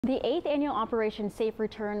The 8th annual Operation Safe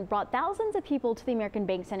Return brought thousands of people to the American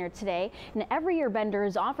Bank Center today, and every year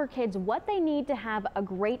vendors offer kids what they need to have a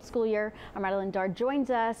great school year. Our Madeline Dard joins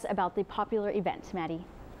us about the popular event. Maddie.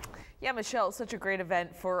 Yeah, Michelle, such a great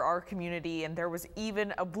event for our community, and there was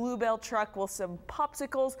even a Bluebell truck with some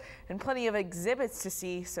popsicles and plenty of exhibits to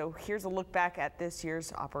see. So here's a look back at this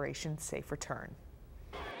year's Operation Safe Return.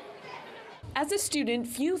 As a student,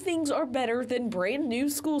 few things are better than brand new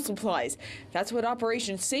school supplies. That's what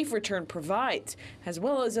Operation Safe Return provides, as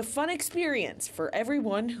well as a fun experience for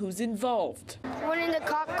everyone who's involved. Went in the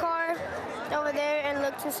cop car over there and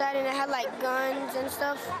looked inside, and it had like guns and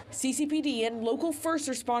stuff. CCPD and local first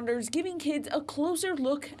responders giving kids a closer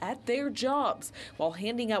look at their jobs while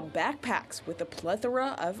handing out backpacks with a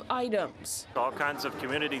plethora of items. All kinds of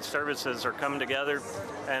community services are coming together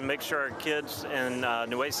and make sure our kids in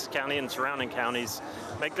Nueces-County and surrounding counties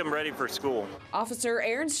make them ready for school. Officer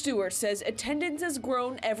Aaron Stewart says attendance has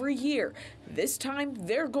grown every year. This time,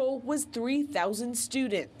 their goal was 3,000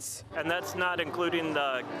 students. And that's not including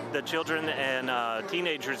the children and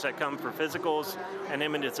teenagers that come for physicals and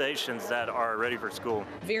immunizations that are ready for school.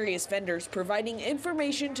 Various vendors providing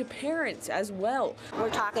information to parents as well. We're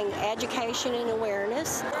talking education and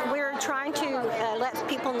awareness. We're trying to let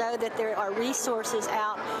people know that there are resources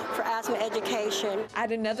out for asthma education.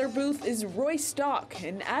 At another booth is Roy Stock,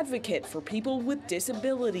 an advocate for people with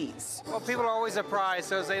disabilities. Well, people are always surprised,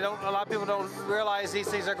 so a lot of people don't realize these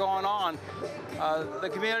things are going on. The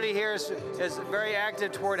community here is very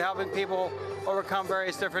active toward helping people overcome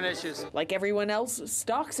various different issues. Like everyone else,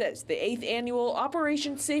 Stock says the 8th annual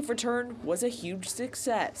Operation Safe Return was a huge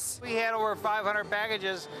success. We had over 500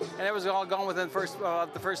 packages, and it was all gone within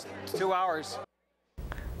the first 2 hours.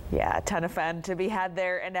 Yeah, a ton of fun to be had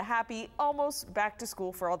there, and a happy almost back to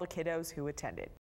school for all the kiddos who attended.